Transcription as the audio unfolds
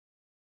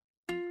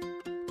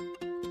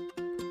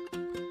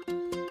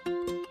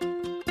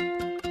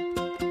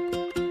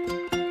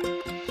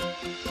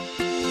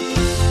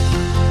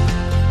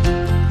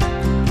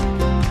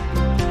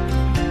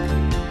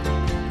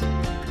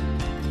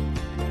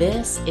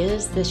This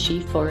is the She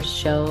Force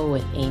Show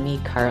with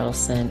Amy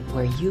Carlson,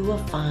 where you will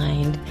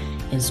find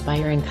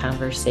inspiring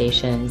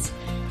conversations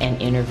and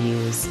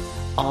interviews,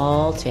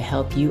 all to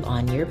help you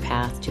on your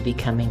path to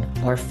becoming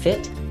more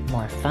fit,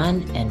 more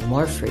fun, and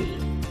more free.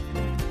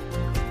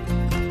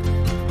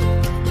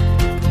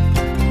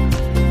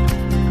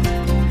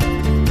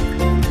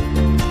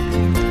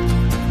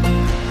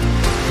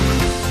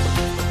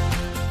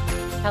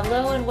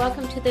 Hello and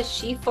welcome to the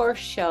She Force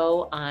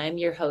Show. I'm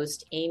your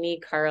host, Amy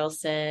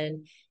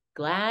Carlson.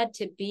 Glad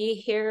to be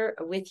here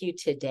with you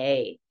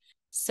today.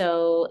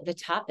 So the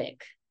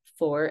topic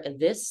for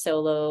this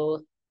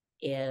solo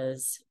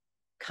is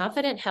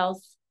confident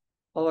health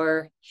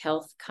or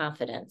health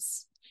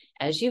confidence.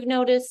 As you've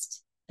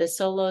noticed, the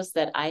solos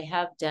that I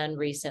have done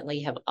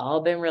recently have all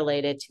been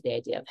related to the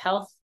idea of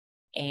health,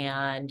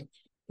 and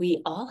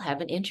we all have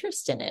an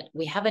interest in it.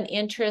 We have an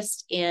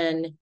interest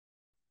in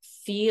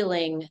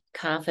feeling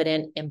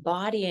confident,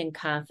 embodying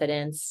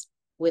confidence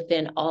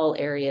within all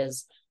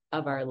areas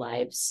of our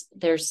lives.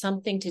 There's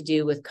something to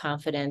do with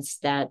confidence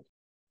that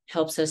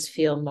helps us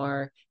feel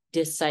more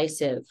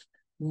decisive,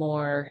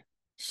 more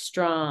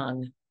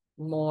strong,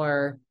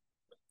 more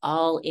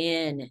all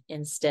in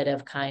instead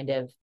of kind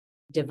of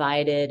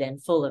divided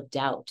and full of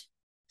doubt.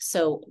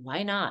 So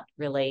why not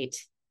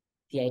relate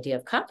the idea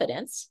of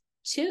confidence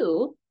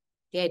to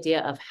the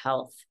idea of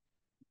health?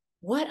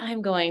 What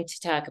I'm going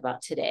to talk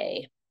about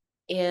today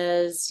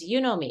is,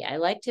 you know me, I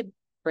like to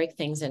break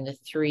things into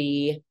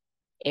three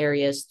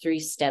areas, three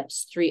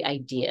steps, three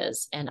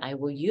ideas, and I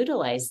will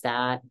utilize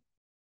that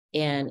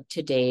in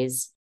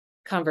today's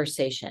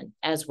conversation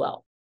as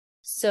well.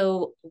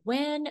 So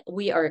when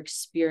we are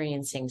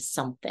experiencing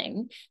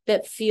something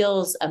that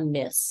feels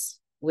amiss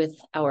with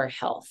our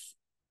health,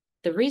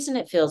 the reason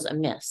it feels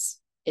amiss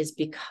is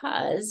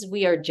because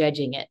we are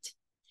judging it.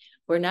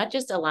 We're not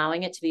just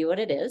allowing it to be what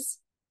it is,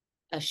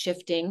 a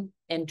shifting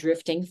and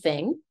drifting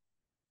thing.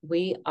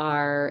 We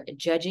are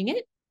judging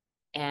it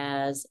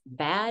as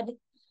bad.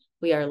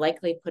 We are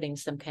likely putting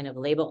some kind of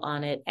label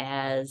on it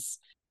as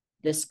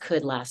this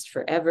could last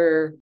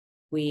forever.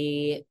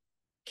 We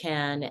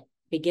can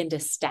begin to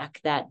stack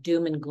that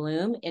doom and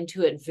gloom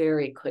into it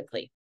very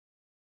quickly.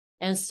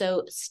 And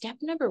so step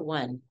number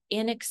one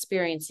in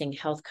experiencing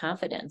health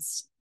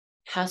confidence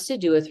has to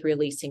do with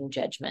releasing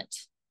judgment.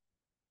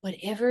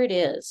 Whatever it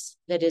is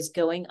that is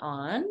going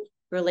on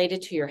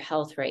related to your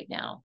health right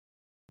now,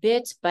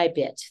 bit by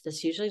bit,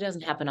 this usually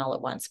doesn't happen all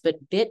at once,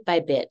 but bit by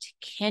bit,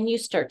 can you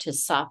start to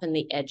soften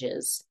the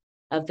edges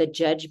of the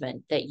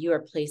judgment that you are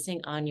placing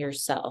on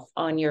yourself,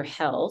 on your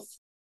health,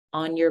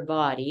 on your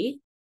body,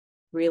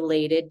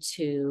 related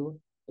to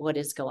what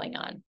is going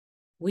on?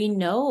 We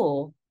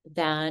know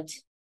that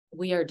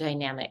we are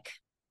dynamic.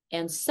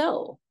 And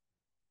so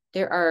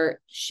there are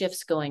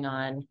shifts going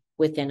on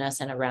within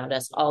us and around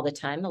us all the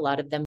time. A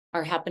lot of them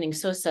are happening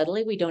so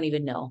subtly, we don't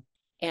even know.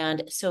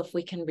 And so if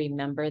we can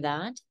remember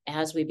that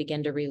as we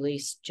begin to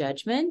release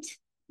judgment,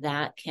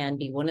 that can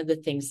be one of the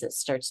things that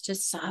starts to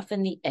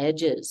soften the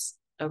edges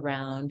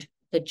around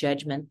the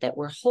judgment that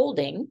we're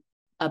holding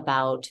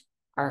about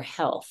our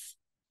health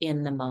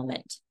in the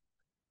moment.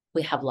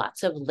 We have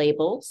lots of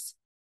labels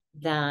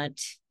that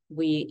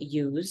we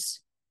use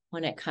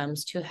when it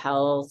comes to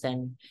health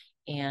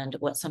and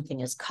what something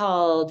is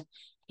called.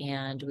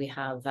 And we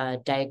have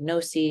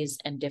diagnoses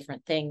and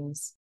different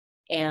things.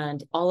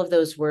 And all of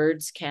those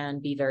words can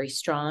be very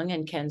strong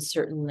and can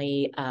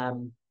certainly,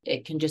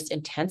 it can just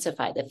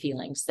intensify the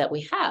feelings that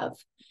we have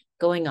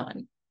going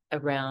on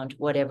around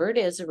whatever it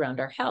is around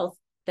our health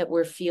that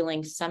we're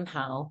feeling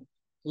somehow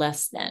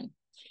less than.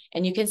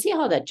 And you can see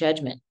how that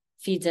judgment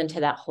feeds into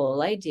that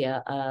whole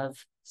idea of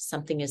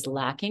something is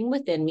lacking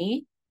within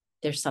me.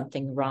 There's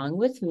something wrong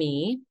with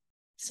me.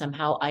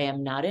 Somehow I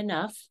am not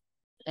enough.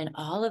 And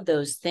all of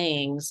those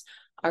things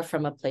are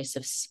from a place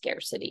of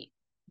scarcity.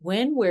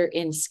 When we're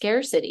in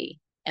scarcity,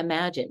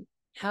 imagine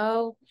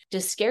how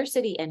does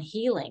scarcity and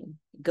healing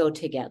go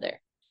together?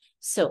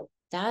 So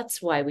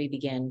that's why we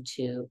begin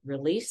to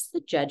release the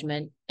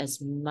judgment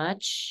as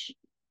much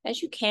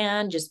as you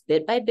can, just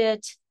bit by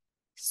bit,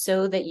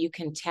 so that you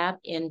can tap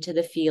into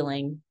the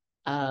feeling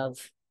of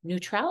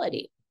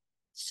neutrality.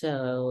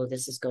 So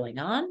this is going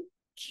on.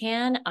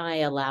 Can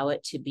I allow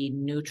it to be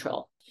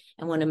neutral?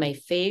 And one of my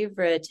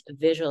favorite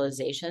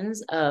visualizations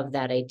of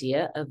that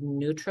idea of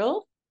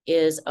neutral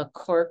is a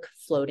cork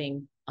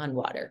floating on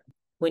water.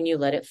 When you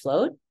let it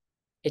float,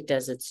 it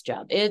does its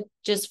job. It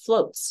just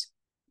floats,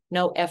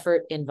 no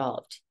effort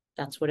involved.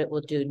 That's what it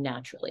will do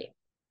naturally.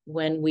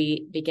 When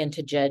we begin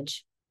to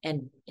judge,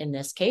 and in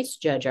this case,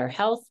 judge our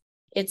health,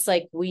 it's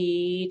like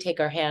we take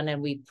our hand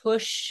and we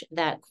push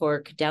that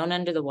cork down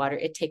under the water.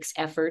 It takes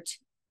effort,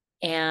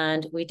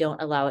 and we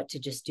don't allow it to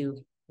just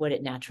do what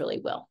it naturally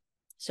will.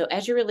 So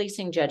as you're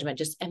releasing judgment,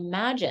 just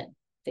imagine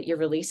that you're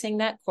releasing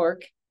that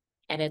cork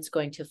and it's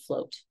going to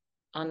float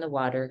on the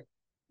water,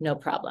 no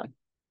problem.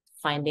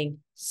 Finding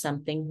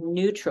something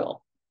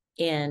neutral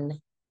in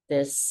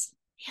this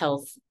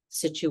health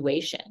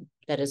situation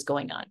that is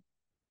going on.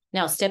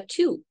 Now, step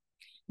two,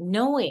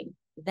 knowing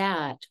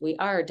that we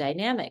are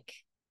dynamic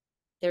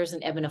there's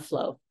an ebb and a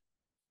flow.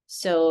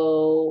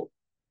 So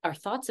our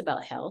thoughts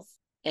about health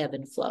ebb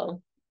and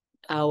flow.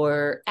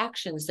 Our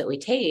actions that we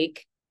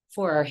take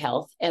for our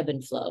health ebb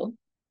and flow.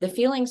 The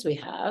feelings we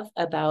have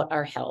about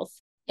our health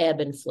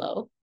ebb and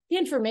flow. The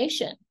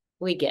information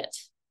we get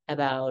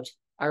about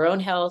our own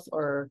health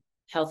or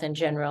health in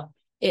general,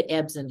 it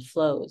ebbs and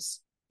flows.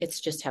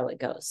 It's just how it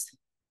goes.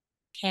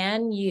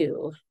 Can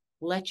you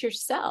let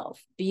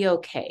yourself be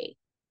okay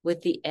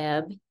with the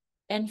ebb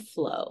and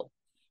flow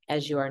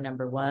as you are,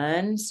 number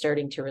one,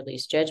 starting to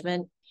release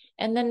judgment,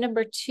 and then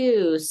number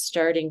two,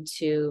 starting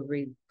to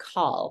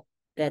recall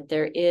that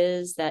there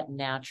is that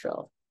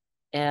natural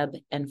ebb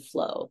and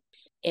flow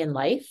in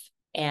life,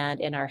 and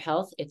in our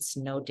health, it's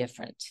no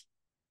different.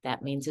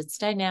 That means it's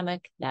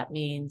dynamic. That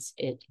means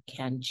it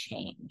can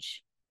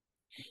change.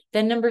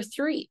 Then number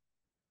three,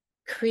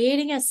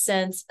 creating a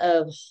sense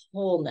of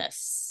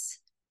wholeness.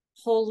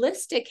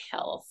 Holistic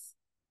health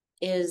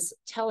is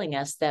telling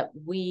us that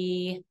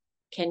we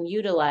can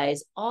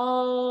utilize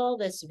all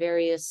this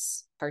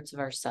various parts of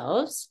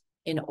ourselves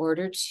in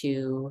order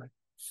to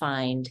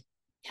find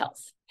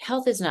health.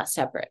 Health is not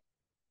separate.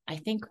 I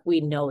think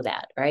we know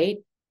that, right?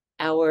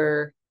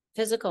 Our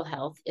physical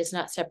health is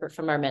not separate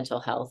from our mental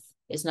health,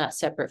 is not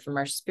separate from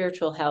our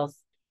spiritual health,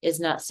 is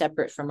not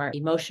separate from our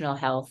emotional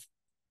health,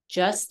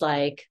 just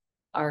like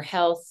our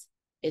health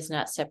is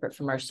not separate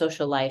from our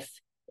social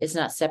life, is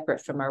not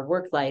separate from our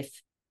work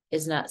life,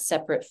 is not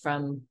separate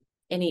from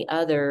any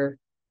other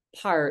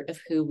part of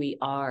who we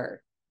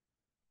are.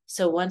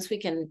 So once we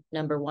can,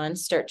 number one,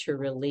 start to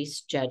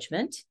release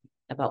judgment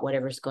about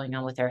whatever's going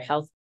on with our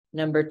health.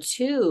 Number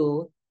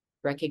two,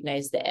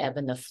 recognize the ebb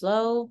and the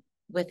flow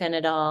within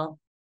it all.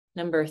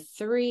 Number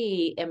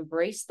three,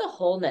 embrace the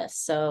wholeness.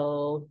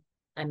 So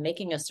I'm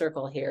making a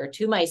circle here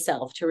to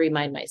myself to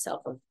remind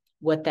myself of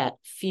what that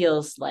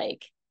feels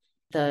like.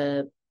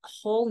 The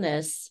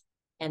wholeness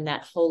and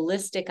that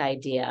holistic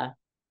idea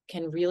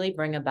can really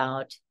bring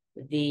about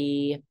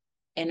the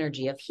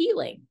energy of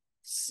healing,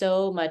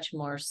 so much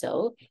more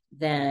so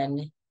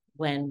than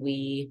when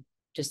we,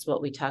 just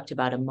what we talked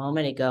about a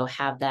moment ago,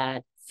 have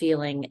that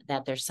feeling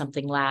that there's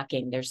something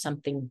lacking, there's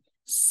something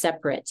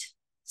separate.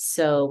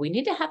 So we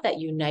need to have that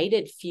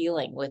united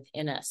feeling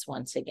within us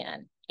once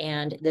again.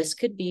 And this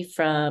could be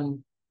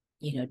from,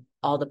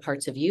 all the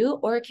parts of you,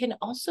 or it can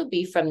also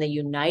be from the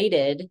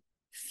united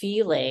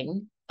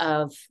feeling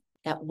of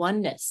that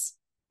oneness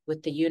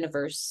with the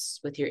universe,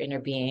 with your inner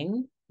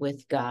being,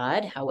 with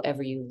God,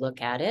 however you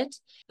look at it,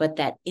 but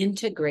that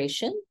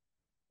integration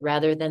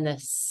rather than the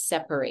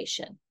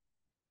separation.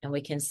 And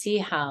we can see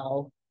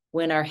how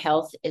when our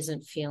health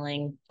isn't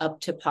feeling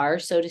up to par,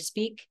 so to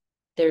speak,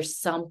 there's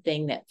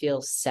something that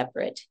feels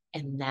separate.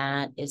 And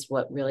that is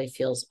what really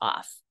feels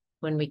off.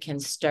 When we can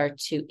start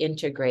to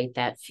integrate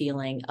that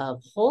feeling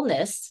of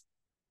wholeness,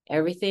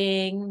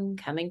 everything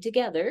coming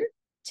together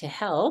to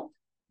help,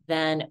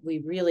 then we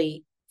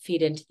really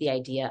feed into the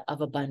idea of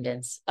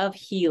abundance, of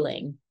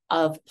healing,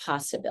 of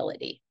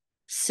possibility.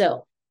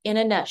 So in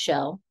a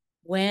nutshell,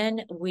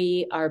 when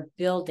we are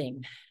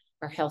building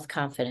our health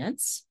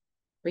confidence,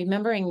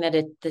 remembering that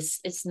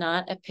this is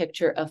not a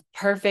picture of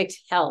perfect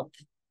health.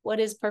 What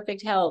is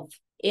perfect health?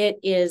 It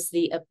is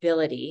the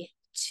ability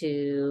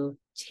to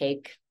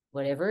take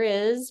whatever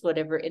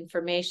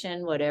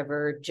information,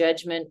 whatever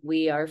judgment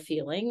we are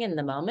feeling in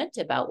the moment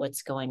about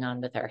what's going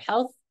on with our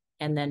health,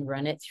 and then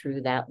run it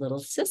through that little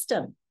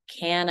system.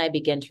 Can I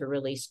begin to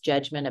release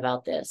judgment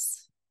about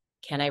this?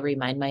 Can I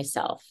remind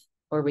myself?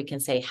 Or we can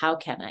say, how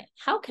can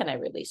I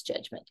release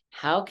judgment?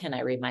 How can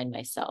I remind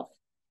myself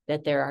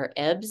that there are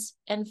ebbs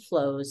and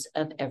flows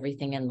of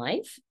everything in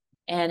life?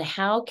 And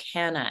how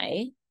can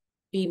I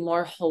be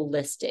more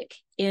holistic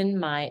in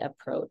my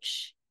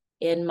approach,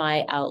 in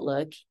my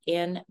outlook,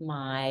 in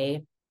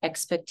my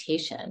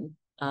expectation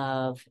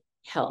of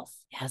health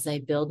as I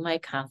build my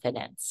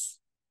confidence,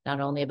 not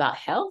only about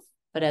health,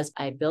 but as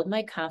I build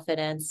my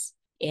confidence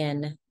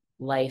in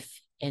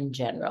life in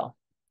general.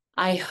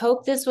 I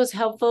hope this was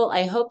helpful.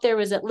 I hope there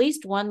was at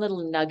least one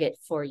little nugget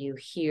for you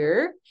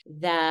here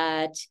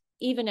that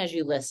even as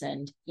you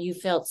listened, you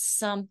felt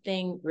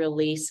something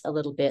release a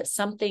little bit,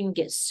 something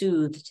get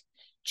soothed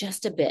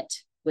just a bit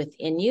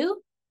within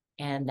you.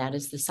 And that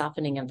is the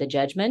softening of the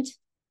judgment.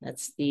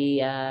 That's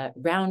the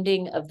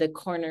rounding of the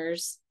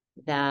corners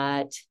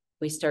that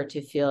we start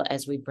to feel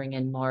as we bring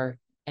in more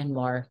and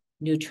more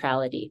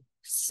neutrality.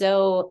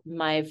 So,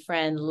 my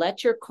friend,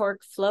 let your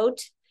cork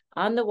float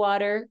on the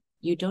water.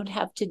 You don't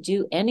have to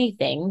do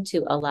anything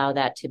to allow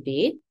that to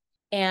be.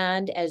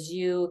 And as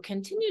you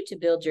continue to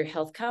build your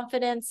health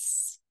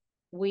confidence,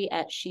 we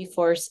at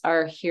SheForce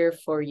are here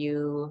for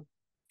you.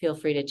 Feel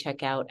free to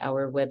check out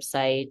our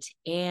website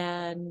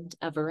and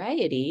a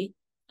variety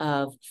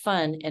of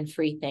fun and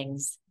free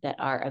things that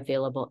are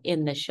available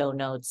in the show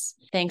notes.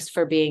 Thanks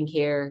for being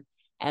here.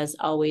 As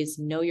always,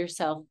 know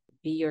yourself,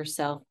 be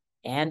yourself,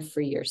 and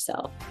free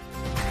yourself.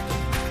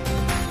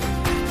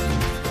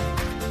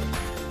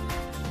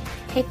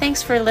 Hey,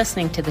 thanks for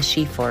listening to the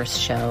SheForce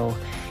Show.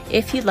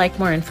 If you'd like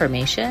more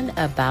information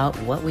about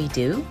what we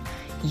do,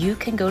 you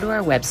can go to our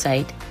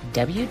website,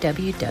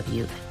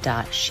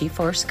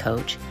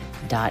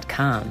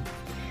 www.sheforcecoach.com.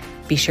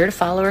 Be sure to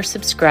follow or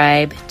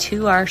subscribe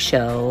to our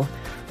show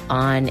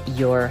on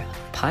your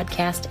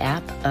podcast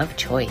app of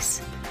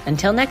choice.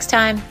 Until next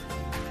time.